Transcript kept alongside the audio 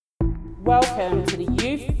Welcome to the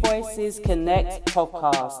Youth Voices Connect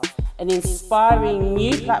podcast, an inspiring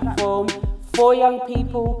new platform for young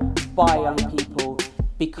people, by young people,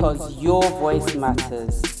 because your voice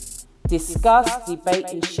matters. Discuss, debate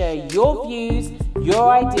and share your views,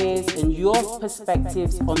 your ideas and your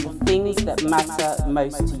perspectives on the things that matter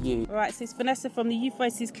most to you. All right, so it's Vanessa from the Youth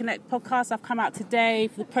Voices Connect podcast. I've come out today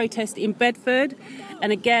for the protest in Bedford.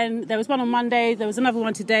 And again, there was one on Monday, there was another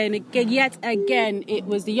one today. And again, yet again, it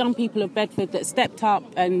was the young people of Bedford that stepped up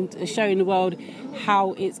and are showing the world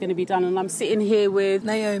how it's going to be done. And I'm sitting here with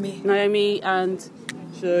Naomi and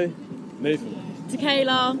Nathan,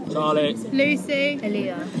 Takayla, Charlie, Lucy,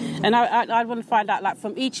 Aaliyah. And I want to find out, like,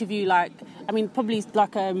 from each of you, like, I mean, probably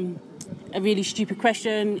like a really stupid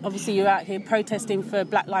question. Obviously, you're out here protesting for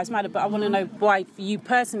Black Lives Matter, but I want to know why, for you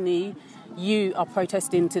personally, you are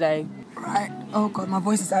protesting today. Right. Oh God, my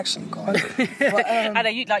voice is actually gone. But, I know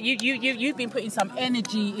you've been putting some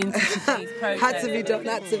energy into today's protest. had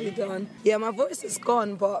to be done. Yeah, my voice is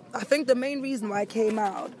gone, but I think the main reason why I came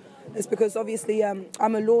out is because obviously I'm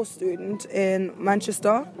a law student in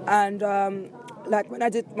Manchester, and like when I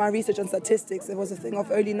did my research on statistics, there was a thing of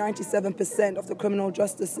only 97% of the criminal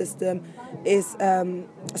justice system is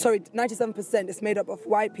 97% is made up of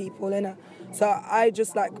white people, innit? So I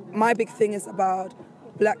just, like, my big thing is about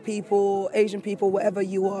Black people, Asian people, wherever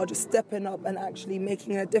you are, just stepping up and actually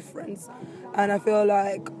making a difference. And I feel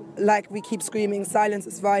like we keep screaming, silence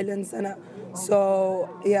is violence, and so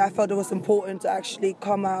yeah, I felt it was important to actually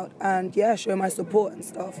come out and show my support and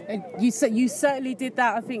stuff. You certainly did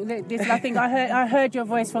that. I think I heard your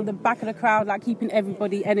voice from the back of the crowd, like keeping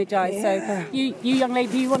everybody energized. Yeah. So you young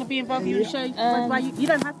lady, do you want to be involved? You want to show? You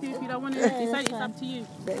don't have to if you don't want to. It's up to you.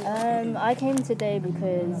 I came today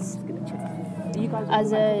because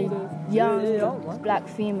as a young Black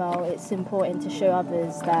female, it's important to show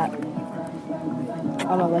others that.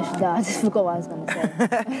 Oh my gosh, I just forgot what I was going to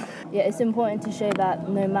say. Yeah, it's important to show that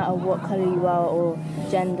no matter what colour you are or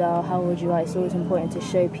gender, or how old you are, it's always important to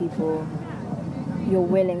show people you're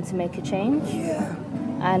willing to make a change. Yeah.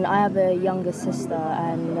 And I have a younger sister,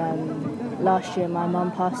 and last year my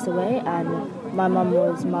mum passed away, and my mum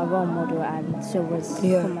was my role model, and so was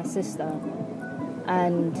for my sister.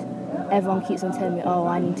 And everyone keeps on telling me, oh,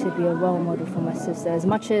 I need to be a role model for my sister. As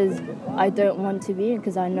much as I don't want to be,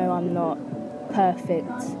 because I know I'm not perfect,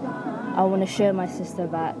 I want to show my sister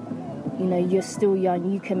that, you know, you're still young,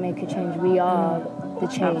 you can make a change. We are the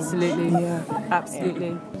change.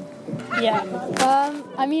 Absolutely. Yeah.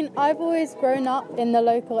 I mean, I've always grown up in the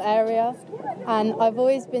local area, and I've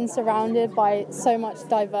always been surrounded by so much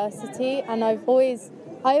diversity, and I always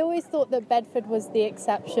thought that Bedford was the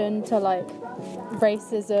exception to, like,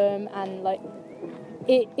 racism, and, like,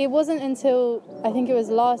 it wasn't until, I think it was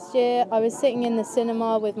last year, I was sitting in the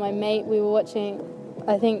cinema with my mate, we were watching,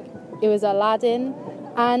 I think it was Aladdin,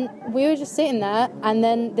 and we were just sitting there, and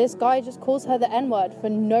then this guy just calls her the N-word for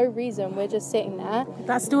no reason. We're just sitting there.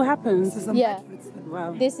 That still happens? Yeah.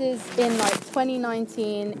 Wow. This is in, like,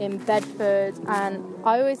 2019 in Bedford, and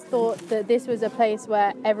I always thought that this was a place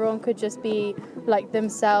where everyone could just be, like,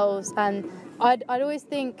 themselves, and I'd always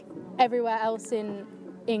think everywhere else in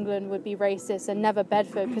England would be racist and never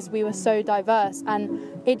Bedford, because we were so diverse. And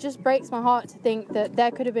it just breaks my heart to think that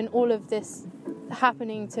there could have been all of this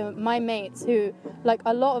happening to my mates who, like,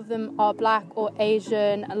 a lot of them are Black or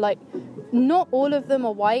Asian, like, not all of them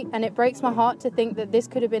are white, and it breaks my heart to think that this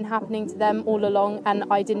could have been happening to them all along and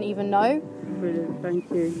I didn't even know. Brilliant,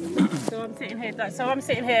 thank you. So I'm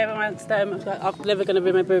sitting here amongst them. I'm never going to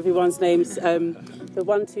remember everyone's names. The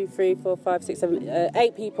 1, 2, 3, 4, 5, 6, 7,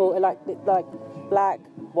 8 people are like Black,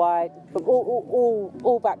 white, from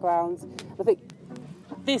all backgrounds. I think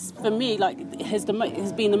this, for me, like, has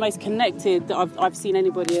been the most connected that I've seen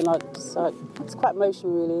anybody, and, like, so it's quite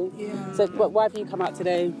emotional, really. Yeah. So why have you come out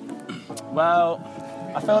today? Well,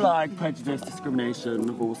 I feel like prejudice, discrimination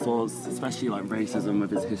of all sorts, especially like racism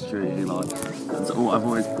with its history, like, I've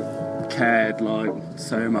always cared, like,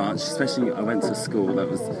 so much. Especially I went to school that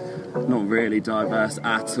was not really diverse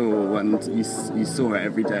at all, and you saw it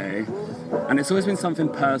every day. And it's always been something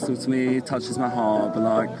personal to me, touches my heart, but,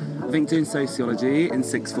 like, I think doing sociology in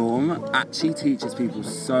sixth form actually teaches people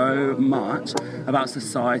so much about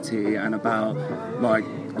society and about, like,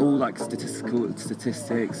 all, like,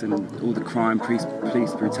 statistics and all the crime, police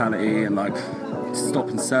brutality, and, like, stop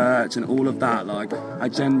and search and all of that. Like, I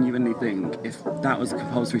genuinely think if that was a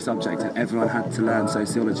compulsory subject and everyone had to learn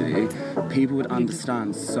sociology, people would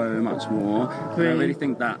understand so much more. And I really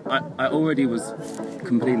think that I already was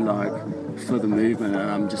completely, like, for the movement, and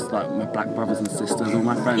I'm just, like, my Black brothers and sisters, all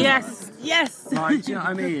my friends. Yes. Yes. Like, do you know what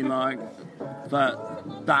I mean? Like,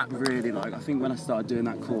 but that really, like, I think when I started doing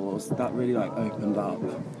that course, that really, like, opened up,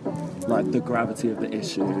 like, the gravity of the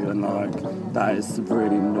issue, and, like, that is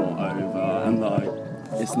really not over, and, like,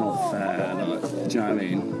 it's not fair, like, do you know what I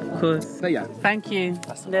mean? Of course. But yeah. Thank you.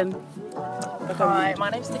 Then. Hi, my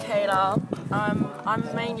name's Nikayla.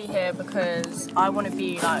 I'm mainly here because I want to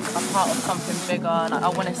be like a part of something bigger. Like I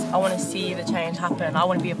want to see the change happen. I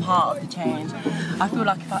want to be a part of the change. I feel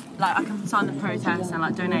like if I can sign the protest and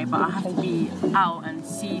like donate, but I have to be out and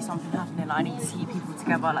see something happening. Like, I need to see people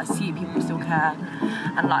together, like see people still care,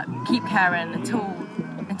 and like keep caring until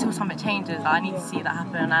something changes. Like, I need to see that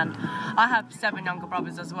happen. And I have 7 younger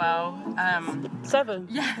brothers as well. 7?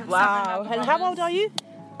 Yeah. Wow. And how old are you?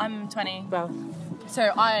 I'm 20. Well.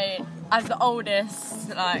 So I, as the oldest,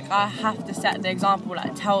 like, I have to set the example,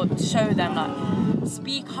 like, show them, like,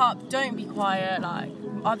 speak up, don't be quiet. Like,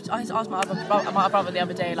 I asked my brother the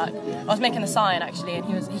other day, like, I was making a sign actually, and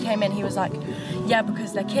he came in, he was like, yeah,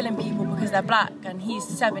 because they're killing people because they're black, and he's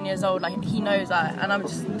 7 years old, like, he knows that, and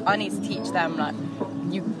I need to teach them, like,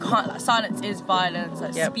 you can't, like, silence is violence,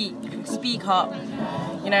 like, yep. speak up.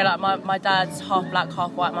 You know, like, my dad's half black,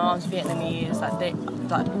 half white, my mom's Vietnamese,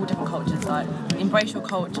 like all different cultures. Like, embrace your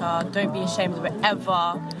culture, don't be ashamed of it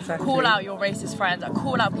ever. Exactly. Call out your racist friends, like,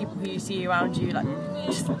 call out people who you see around you, like,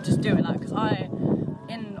 just do it. Like, because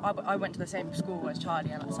I went to the same school as Charlie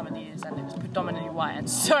and like some of these, and it was predominantly white and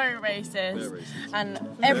so racist. And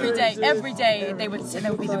every day there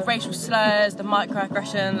would be the racial slurs, the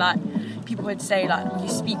microaggression, like people would say like you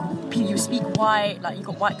speak white, like you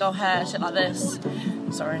got white girl hair, shit like this.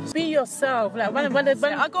 Sorry. Be yourself. Like when I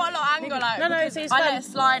got a lot of anger. Like, it's I let it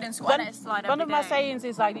slide in school. I let it slide. One of my sayings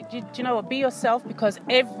is like, do you know what? Be yourself, because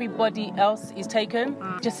everybody else is taken.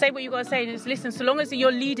 Just say what you gotta say. Just listen. So long as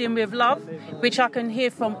you're leading with love, which I can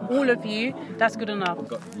hear from all of you, that's good enough.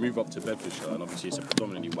 Move up to Bedfordshire, and obviously it's a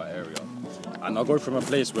predominantly white area. And I go from a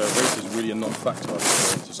place where race is really a non-factor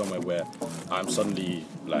to somewhere where I'm suddenly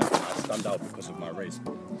like I stand out because of my race.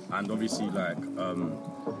 And obviously like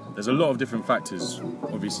there's a lot of different factors.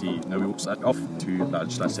 Obviously, you know, we walk off to like,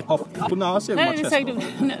 just like say off. No, I say it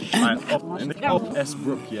with my chest. Off S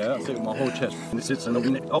Brook, yeah, I say it with my whole chest.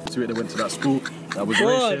 And off to it, they went to that school that was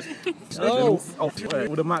racist. Off to it,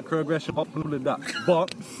 all the microaggression, up and all of that.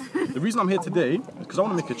 But the reason I'm here today is because I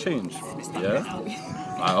want to make a change. Yeah.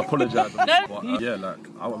 I apologise. But yeah, like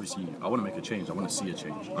I want to make a change. I want to see a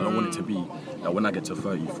change. I don't want it to be that when I get to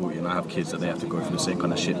 30, 40 and I have kids that they have to go through the same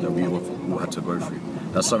kind of shit that we all had to go through.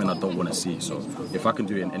 That's something I don't want to see. So if I can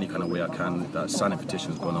do it in any kind of way I can, that signing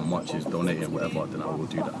petitions, going on marches, donating, whatever, then I will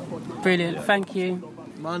do that. Brilliant. Thank you.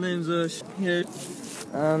 My name's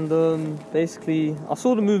and basically I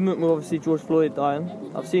saw the movement with obviously George Floyd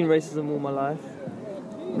dying. I've seen racism all my life.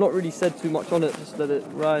 Not really said too much on it, just let it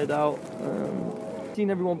ride out. Seen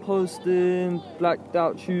everyone posting, Blacked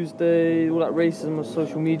Out Tuesday, all that racism on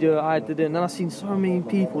social media, I did it, and then I've seen so many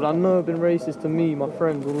people that I know have been racist to me, my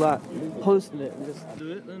friends, all that, posting it. Just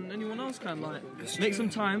do it, and anyone else can, like, make some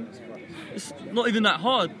time. It's not even that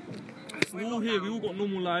hard. We're all here, we all got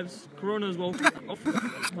normal lives, Corona as well,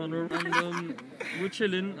 and we're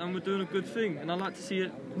chilling and we're doing a good thing, and I like to see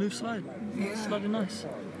it move side. It's bloody nice.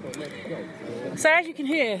 So as you can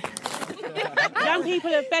hear, young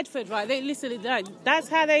people of Bedford, right? They listen. That's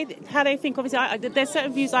how they think. Obviously, there's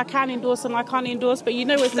certain views I can endorse and I can't endorse. But you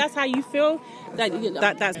know, if that's how you feel,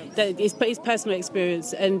 it's personal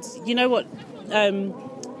experience. And you know what? And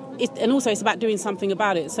also it's about doing something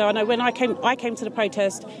about it. So I know when I came to the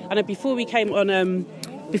protest, and before we came on.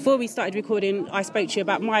 Before we started recording, I spoke to you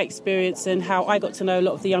about my experience and how I got to know a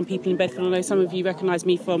lot of the young people in Bedford. I know some of you recognise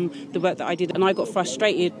me from the work that I did, and I got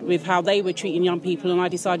frustrated with how they were treating young people, and I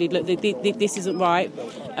decided, look, this isn't right.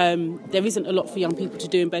 There isn't a lot for young people to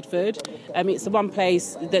do in Bedford. It's the one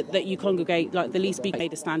place that you congregate, like the least we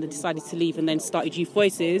made a stand and decided to leave and then started Youth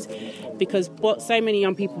Voices, because what so many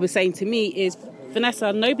young people were saying to me is,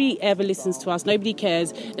 Vanessa, nobody ever listens to us, nobody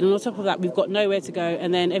cares, and on top of that we've got nowhere to go,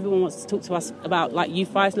 and then everyone wants to talk to us about like youth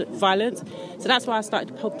violence. So that's why I started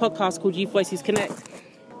a podcast called Youth Voices Connect.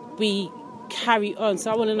 We carry on.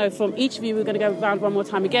 So I want to know from each of you, we're going to go round one more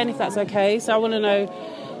time again if that's okay. So I want to know,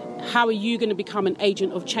 how are you going to become an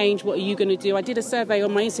agent of change? What are you going to do? I did a survey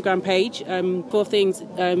on my Instagram page, 4 things,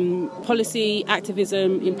 policy,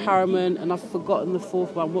 activism, empowerment, and I've forgotten the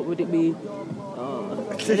 4th one. What would it be?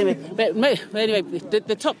 But anyway,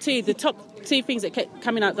 the top two things that kept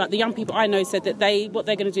coming out, like the young people I know said that what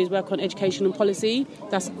they're going to do is work on education and policy.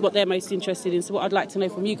 That's what they're most interested in. So what I'd like to know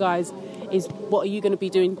from you guys is, what are you going to be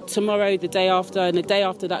doing tomorrow, the day after, and the day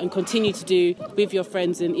after that, and continue to do with your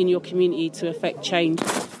friends and in your community to affect change?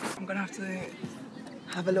 I'm going to have to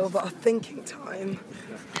have a little bit of thinking time.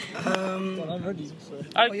 I'm ready. So.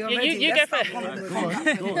 You go first.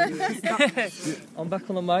 I'm back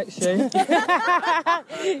on the mic, Shay.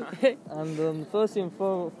 And first and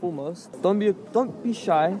foremost, don't be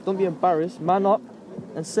shy, don't be embarrassed. Man up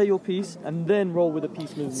and say your piece, and then roll with the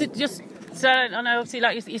peace movement. So I know obviously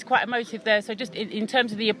like it's quite emotive there. So just in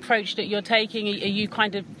terms of the approach that you're taking,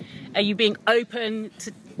 are you being open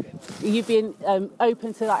to? Are you being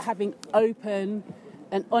open to like having open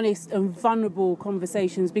and honest and vulnerable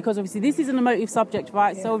conversations? Because obviously this is an emotive subject,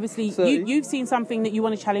 right? Yeah. So obviously you've seen something that you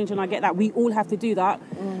want to challenge, and I get that. We all have to do that.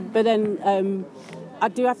 But then I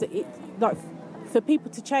do have to like for people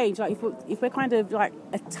to change. Like if we're kind of like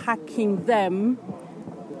attacking them.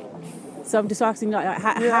 So I'm just asking, like,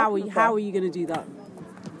 how are you going to do that?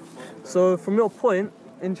 So from your point,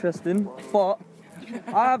 interesting, but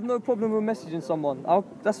I have no problem with messaging someone.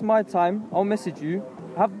 That's my time. I'll message you.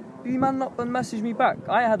 Be man up and message me back.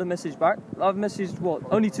 I had a message back. I've messaged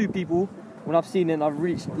only 2 people. When I've seen it, and I've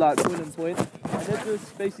reached like boiling point, and they've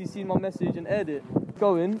just basically seen my message and aired it.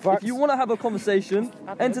 Going. If you want to have a conversation,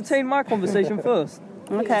 entertain my conversation first.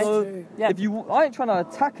 Okay. So I ain't trying to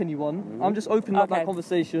attack anyone. I'm just opening up that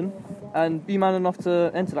conversation. And be man enough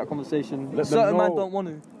to enter that conversation. Certain men don't want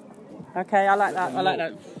to. Okay, I like that.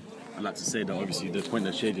 I'd like to say that obviously the point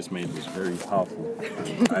that Shay just made was very powerful. I agree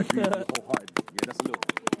with you wholeheartedly. Yeah, that's a little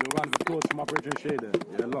round of applause for my brother Shay there.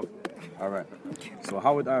 Yeah, love. Alright. So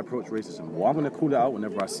how would I approach racism? Well, I'm going to call it out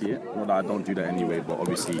whenever I see it. Not that I don't do that anyway, but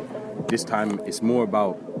obviously this time it's more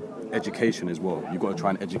about education as well. You've got to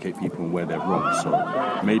try and educate people on where they're wrong.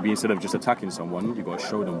 So maybe instead of just attacking someone, you've got to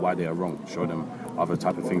show them why they are wrong. Show them other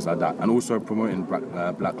type of things like that. And also promoting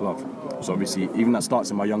black love. So obviously, even that starts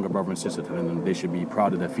in my younger brother and sister, telling them they should be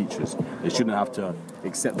proud of their features. They shouldn't have to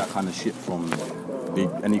accept that kind of shit from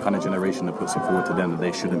any kind of generation that puts it forward to them that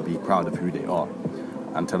they shouldn't be proud of who they are.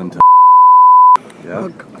 And tell them to yeah?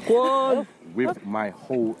 Go on. With my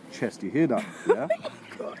whole chest. You hear that? Yeah?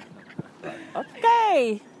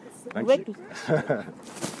 Okay. Thank you.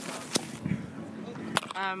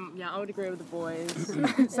 I would agree with the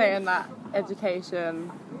boys saying that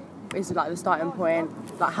education is like the starting point.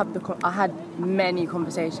 Like I had many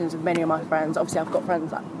conversations with many of my friends. Obviously, I've got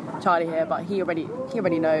friends like Charlie here, but he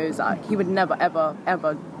already knows. Like he would never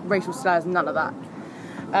ever racial slurs, none of that.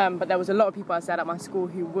 But there was a lot of people I said at my school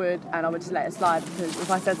who would, and I would just let it slide because if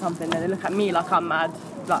I said something, then they look at me like I'm mad,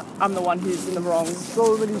 like I'm the one who's in the wrong.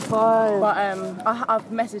 So many times. But I've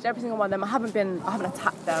messaged every single one of them. I haven't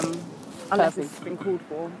attacked them unless it's been called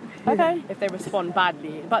for. Okay. If they respond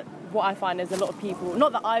badly. But what I find is a lot of people,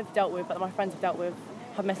 not that I've dealt with, but that my friends have dealt with,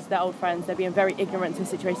 have messaged their old friends. They're being very ignorant to the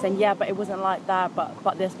situation, saying, yeah, but it wasn't like that,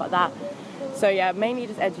 but this, but that. So yeah, mainly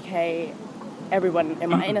just educate everyone in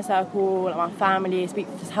my inner circle, like my family,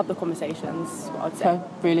 just have the conversations, what I'd say. Okay,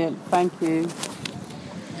 brilliant, thank you.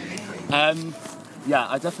 Yeah,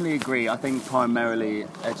 I definitely agree. I think primarily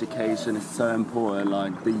education is so important,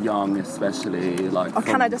 like the young especially. Like. Or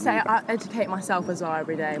can I just say, I educate myself as well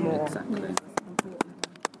every day more. Exactly.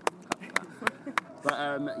 But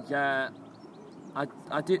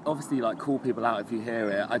I do obviously like call people out if you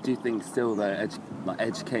hear it. I do think still that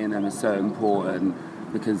educating them is so important.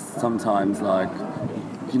 Because sometimes, like,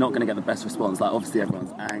 you're not going to get the best response. Like, obviously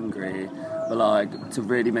everyone's angry, but, like, to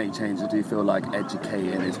really make change, I do feel like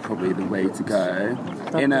educating is probably the way to go.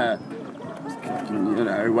 In a,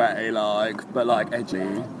 way, like, but, like, edgy.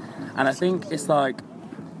 And I think it's, like...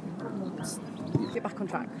 Get back on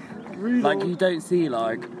track. Like, you don't see,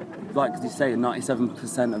 like you say,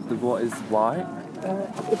 97% of what is white.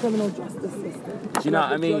 The criminal justice system. Do you know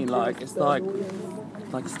what I mean? Like, it's like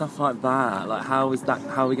stuff like that. Like, how are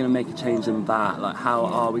we going to make a change in that? Like, how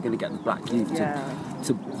are we going to get the black youth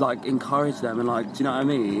to like encourage them and like, do you know what I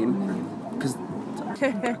mean? Because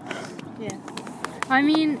yeah. I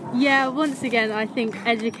mean, yeah, once again, I think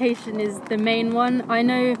education is the main one. I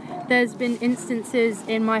know there's been instances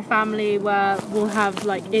in my family where we'll have,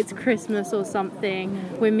 like, it's Christmas or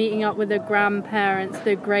something, we're meeting up with the grandparents,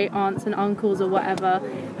 the great aunts and uncles or whatever,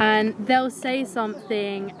 and they'll say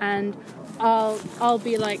something and I'll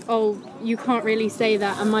be like, oh, you can't really say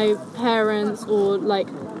that, and my parents or, like,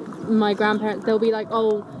 my grandparents, they'll be like,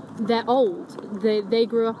 oh, they're old, they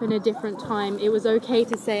grew up in a different time, it was okay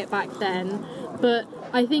to say it back then. But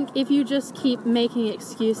I think if you just keep making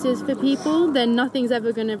excuses for people, then nothing's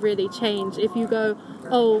ever going to really change. If you go,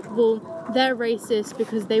 oh, well, they're racist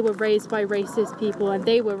because they were raised by racist people and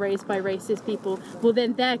they were raised by racist people, well,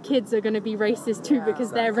 then their kids are going to be racist too because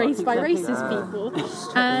they're raised by racist people.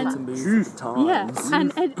 And yeah,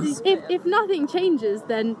 and if nothing changes,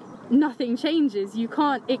 then nothing changes. You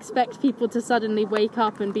can't expect people to suddenly wake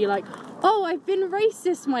up and be like, oh, I've been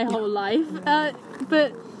racist my whole life.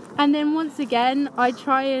 And then once again, I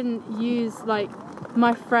try and use like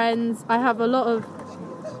my friends. I have a lot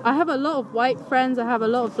of white friends, I have a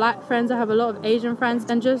lot of black friends, I have a lot of Asian friends,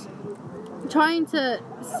 and just trying to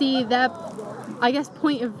see their, I guess,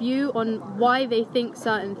 point of view on why they think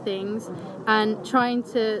certain things, and trying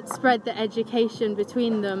to spread the education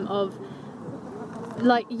between them of,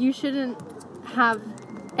 like, you shouldn't have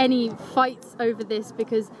any fights over this,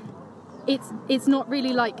 because it's not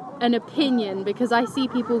really like an opinion, because I see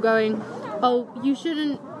people going, oh, you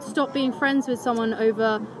shouldn't stop being friends with someone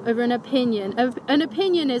over an opinion. An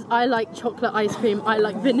opinion is, I like chocolate ice cream, I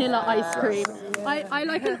like vanilla ice cream, I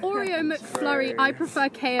like an Oreo McFlurry, I prefer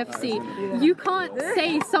KFC. You can't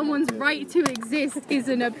say someone's right to exist is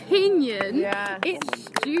an opinion. Yes. It's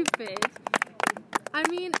stupid. I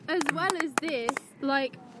mean, as well as this,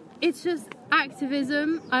 like, it's just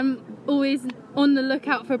activism. I'm always on the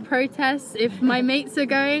lookout for protests. If my mates are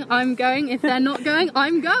going, I'm going. If they're not going,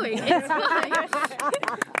 I'm going. It's fine.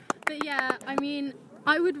 But yeah, I mean,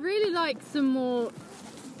 I would really like some more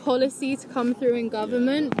policy to come through in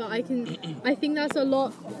government, but I think that's a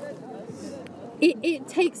lot. It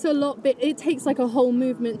takes a lot, but it takes like a whole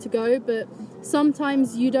movement to go, but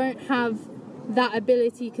sometimes you don't have that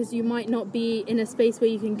ability because you might not be in a space where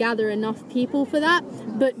you can gather enough people for that.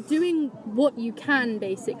 But doing what you can,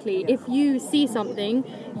 basically, if you see something,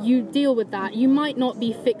 you deal with that. You might not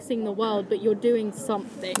be fixing the world, but you're doing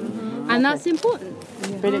something, and that's important.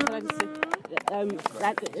 Brilliant. Can I just,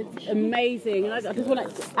 that's amazing. And I just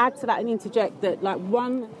want to add to that and interject that, like,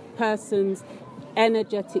 one person's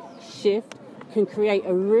energetic shift can create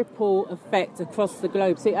a ripple effect across the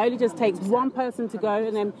globe. So it only just takes one person to go,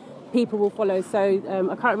 and then people will follow. So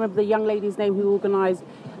I can't remember the young lady's name who organised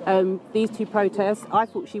these two protests. I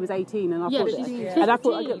thought she was 18, and I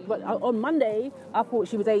thought, but on Monday I thought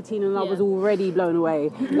she was 18, and I was already blown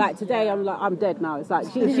away. Like today, I'm dead now. It's like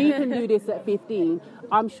she can do this at 15.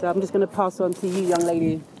 I'm sure. I'm just going to pass on to you, young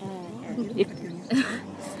lady.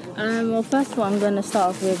 Well, first of all, I'm going to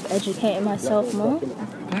start off with educating myself more.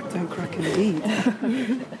 Black don't crack indeed.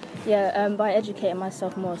 Yeah, by educating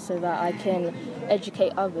myself more so that I can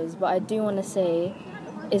educate others. But I do want to say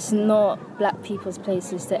it's not black people's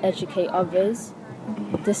places to educate others.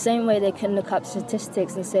 The same way they can look up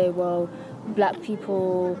statistics and say, well, black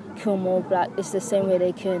people kill more black, it's the same way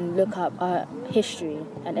they can look up history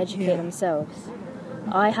and educate themselves.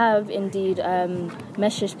 I have indeed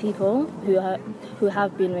messaged people who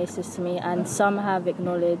have been racist to me, and some have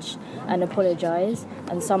acknowledged and apologised,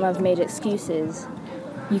 and some have made excuses.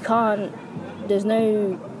 There's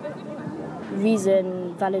no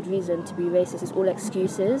valid reason to be racist. It's all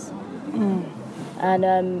excuses.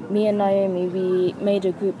 And me and Naomi, we made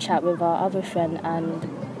a group chat with our other friend,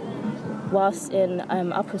 and whilst in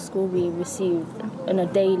upper school, we received on a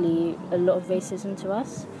daily a lot of racism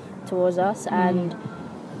towards us, and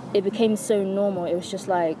it became so normal. It was just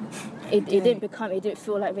like it didn't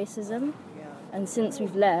feel like racism. And since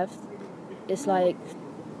we've left, it's like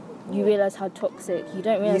you realise how toxic. You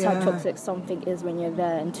don't realise how toxic something is when you're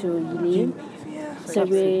there until you leave. So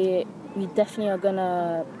we definitely are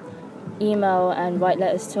gonna email and write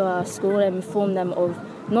letters to our school and inform them of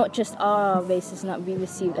not just our racism that we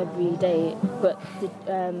receive every day, but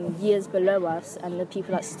the years below us and the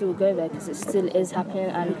people that still go there, because it still is happening.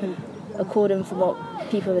 And according to what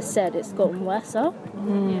people have said, it's gotten worse.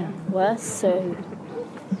 Worse. So,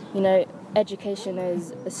 education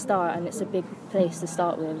is a start, and it's a big place to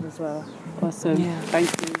start with as well. Awesome. Thank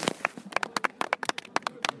you.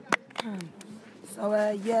 So,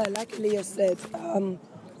 like Leah said,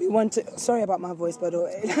 we want to... Sorry about my voice, by the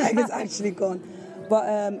way. It's actually gone.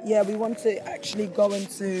 But, we want to actually go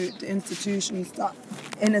into the institutions that,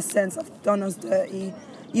 in a sense, have done us dirty,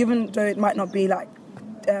 even though it might not be, like,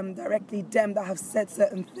 directly them that have said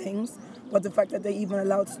certain things, but the fact that they even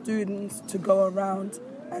allowed students to go around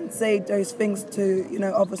and say those things to,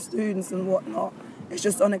 other students and whatnot, it's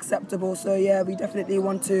just unacceptable. So, we definitely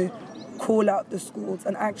want to call out the schools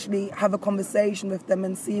and actually have a conversation with them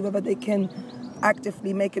and see whether they can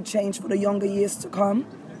actively make a change for the younger years to come.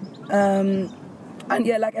 And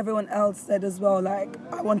like everyone else said as well, like,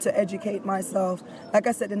 I want to educate myself. Like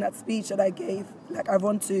I said in that speech that I gave, like, I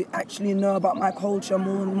want to actually know about my culture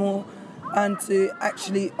more and more, and to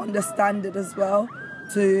actually understand it as well.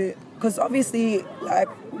 Because obviously, like,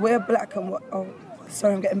 we're black and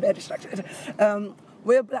sorry, I'm getting very distracted.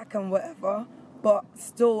 We're black and whatever, but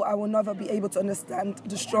still I will never be able to understand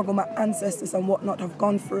the struggle my ancestors and whatnot have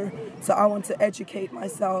gone through. So I want to educate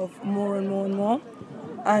myself more and more and more.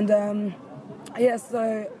 And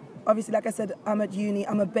so obviously, like I said, I'm at uni,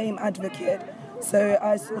 I'm a BAME advocate. So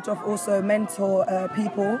I sort of also mentor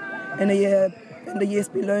people in the years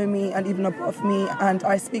below me and even above me. And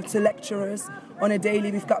I speak to lecturers on a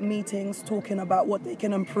daily. We've got meetings talking about what they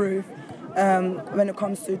can improve when it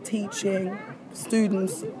comes to teaching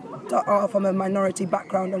students that are from a minority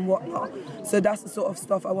background and whatnot. So that's the sort of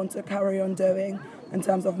stuff I want to carry on doing in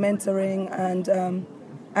terms of mentoring and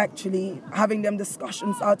actually having them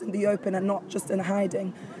discussions out in the open and not just in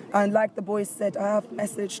hiding. And like the boys said, I have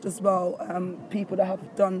messaged as well people that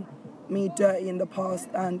have done me dirty in the past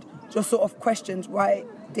and just sort of questioned why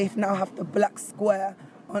they now have the black square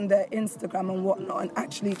on their Instagram and whatnot, and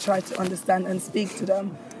actually try to understand and speak to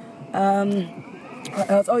them.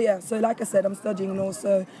 So like I said, I'm studying law,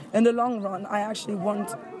 so in the long run, I actually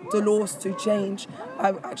want the laws to change. I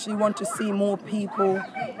actually want to see more people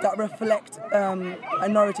that reflect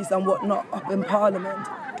minorities and whatnot up in Parliament.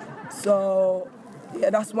 So yeah,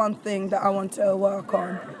 that's one thing that I want to work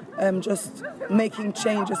on, just making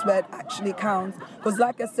changes where it actually counts. Because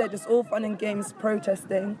like I said, it's all fun and games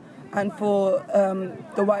protesting and for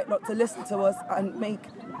the white lot to listen to us and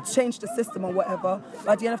change the system or whatever.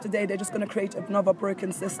 But at the end of the day, they're just going to create another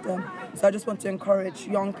broken system. So I just want to encourage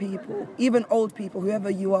young people, even old people, whoever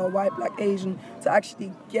you are, white, black, Asian, to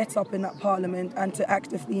actually get up in that Parliament and to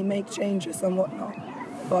actively make changes and whatnot.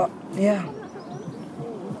 But yeah.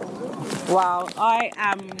 Wow,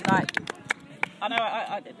 I'm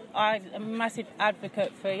a massive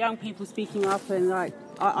advocate for young people speaking up, and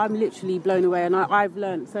I'm literally blown away, and I've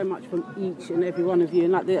learned so much from each and every one of you.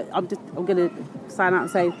 And I'm going to sign out and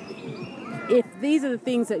say, if these are the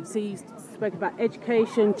things that you spoke about,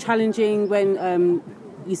 education, challenging when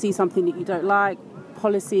you see something that you don't like,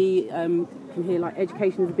 policy, you can hear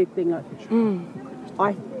education is a big thing.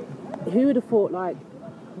 Who would have thought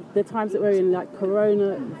the times that we're in,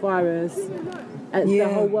 coronavirus, and the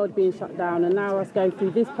whole world being shut down, and now us going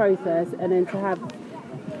through this process, and then to have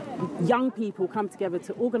young people come together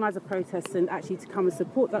to organise a protest and actually to come and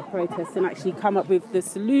support that protest and actually come up with the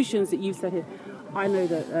solutions that you've said here. I know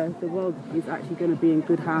that the world is actually going to be in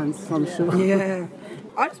good hands, I'm sure. Yeah.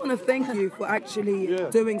 I just want to thank you for actually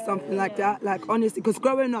doing something like that. Honestly, because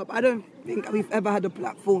growing up, I don't think we've ever had a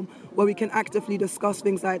platform where we can actively discuss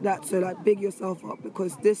things like that. So, big yourself up,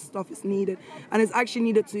 because this stuff is needed. And it's actually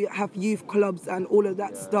needed to have youth clubs and all of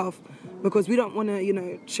that stuff, because we don't want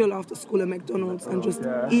to, chill after school at McDonald's and just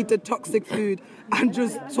eat the toxic food and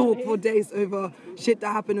just talk for days over shit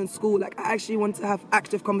that happened in school. I actually want to have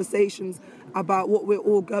active conversations about what we're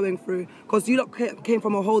all going through, because you lot came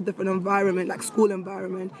from a whole different environment, school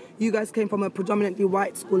environment. You guys came from a predominantly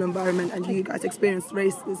white school environment and you guys experienced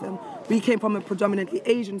racism. We came from a predominantly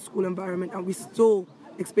Asian school environment and we still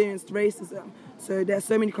experienced racism. So there's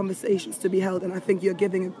so many conversations to be held, and I think you're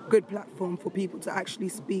giving a good platform for people to actually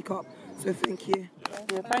speak up. So thank you.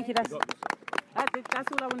 Yeah, thank you. That's all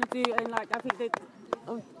I want to do, and I think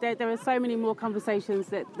that there are so many more conversations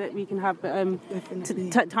that we can have, but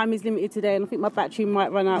time is limited today, and I think my battery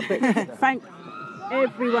might run out. But thank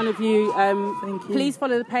every one of you. Thank you. Please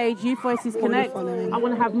follow the page, Youth Voices Connect. I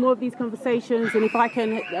want to have more of these conversations, and if I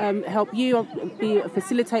can help you, I'll be a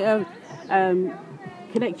facilitator,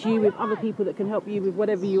 connect you with other people that can help you with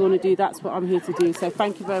whatever you want to do. That's what I'm here to do. So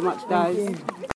thank you very much, guys.